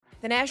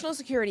The National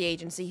Security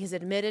Agency has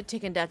admitted to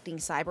conducting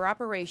cyber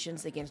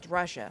operations against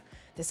Russia.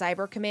 The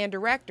Cyber Command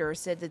Director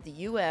said that the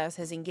U.S.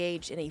 has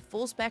engaged in a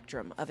full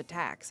spectrum of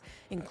attacks,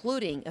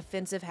 including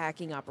offensive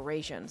hacking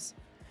operations.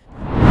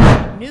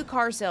 New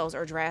car sales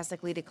are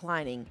drastically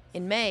declining.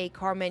 In May,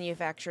 car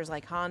manufacturers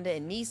like Honda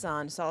and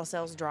Nissan saw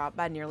sales drop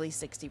by nearly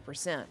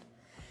 60%.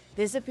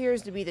 This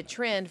appears to be the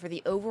trend for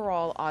the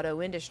overall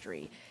auto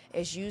industry,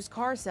 as used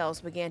car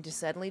sales began to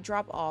suddenly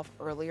drop off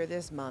earlier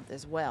this month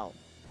as well.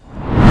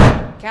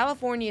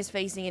 California is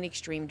facing an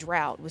extreme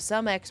drought, with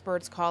some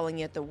experts calling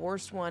it the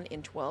worst one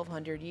in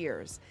 1,200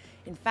 years.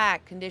 In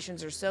fact,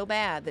 conditions are so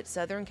bad that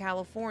Southern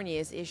California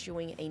is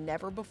issuing a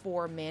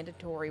never-before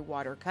mandatory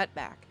water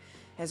cutback.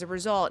 As a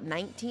result,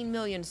 19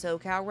 million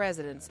SoCal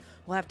residents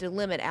will have to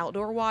limit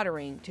outdoor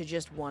watering to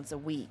just once a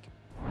week.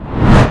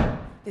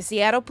 The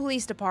Seattle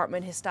Police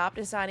Department has stopped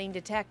assigning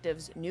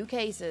detectives new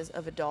cases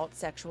of adult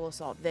sexual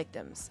assault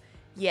victims.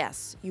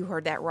 Yes, you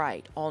heard that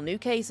right. All new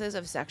cases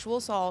of sexual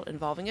assault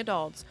involving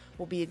adults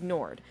will be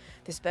ignored.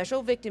 The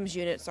Special Victims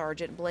Unit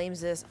sergeant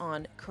blames this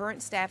on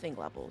current staffing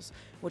levels,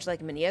 which,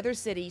 like many other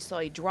cities, saw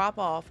a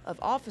drop-off of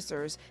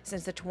officers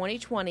since the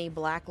 2020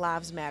 Black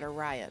Lives Matter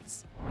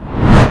riots.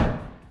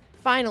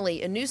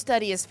 Finally, a new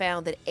study has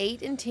found that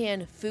 8 in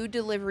 10 food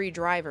delivery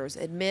drivers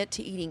admit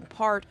to eating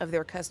part of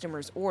their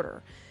customer's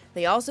order.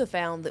 They also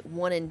found that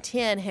 1 in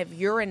 10 have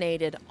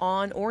urinated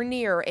on or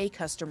near a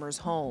customer's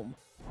home.